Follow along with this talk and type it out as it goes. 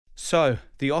So,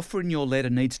 the offer in your letter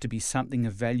needs to be something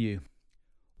of value.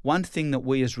 One thing that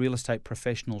we as real estate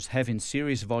professionals have in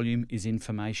serious volume is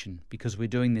information, because we're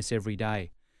doing this every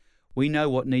day. We know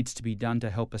what needs to be done to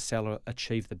help a seller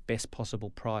achieve the best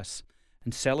possible price,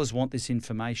 and sellers want this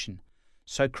information.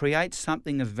 So create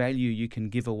something of value you can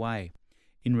give away.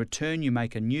 In return, you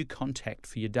make a new contact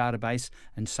for your database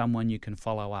and someone you can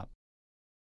follow up.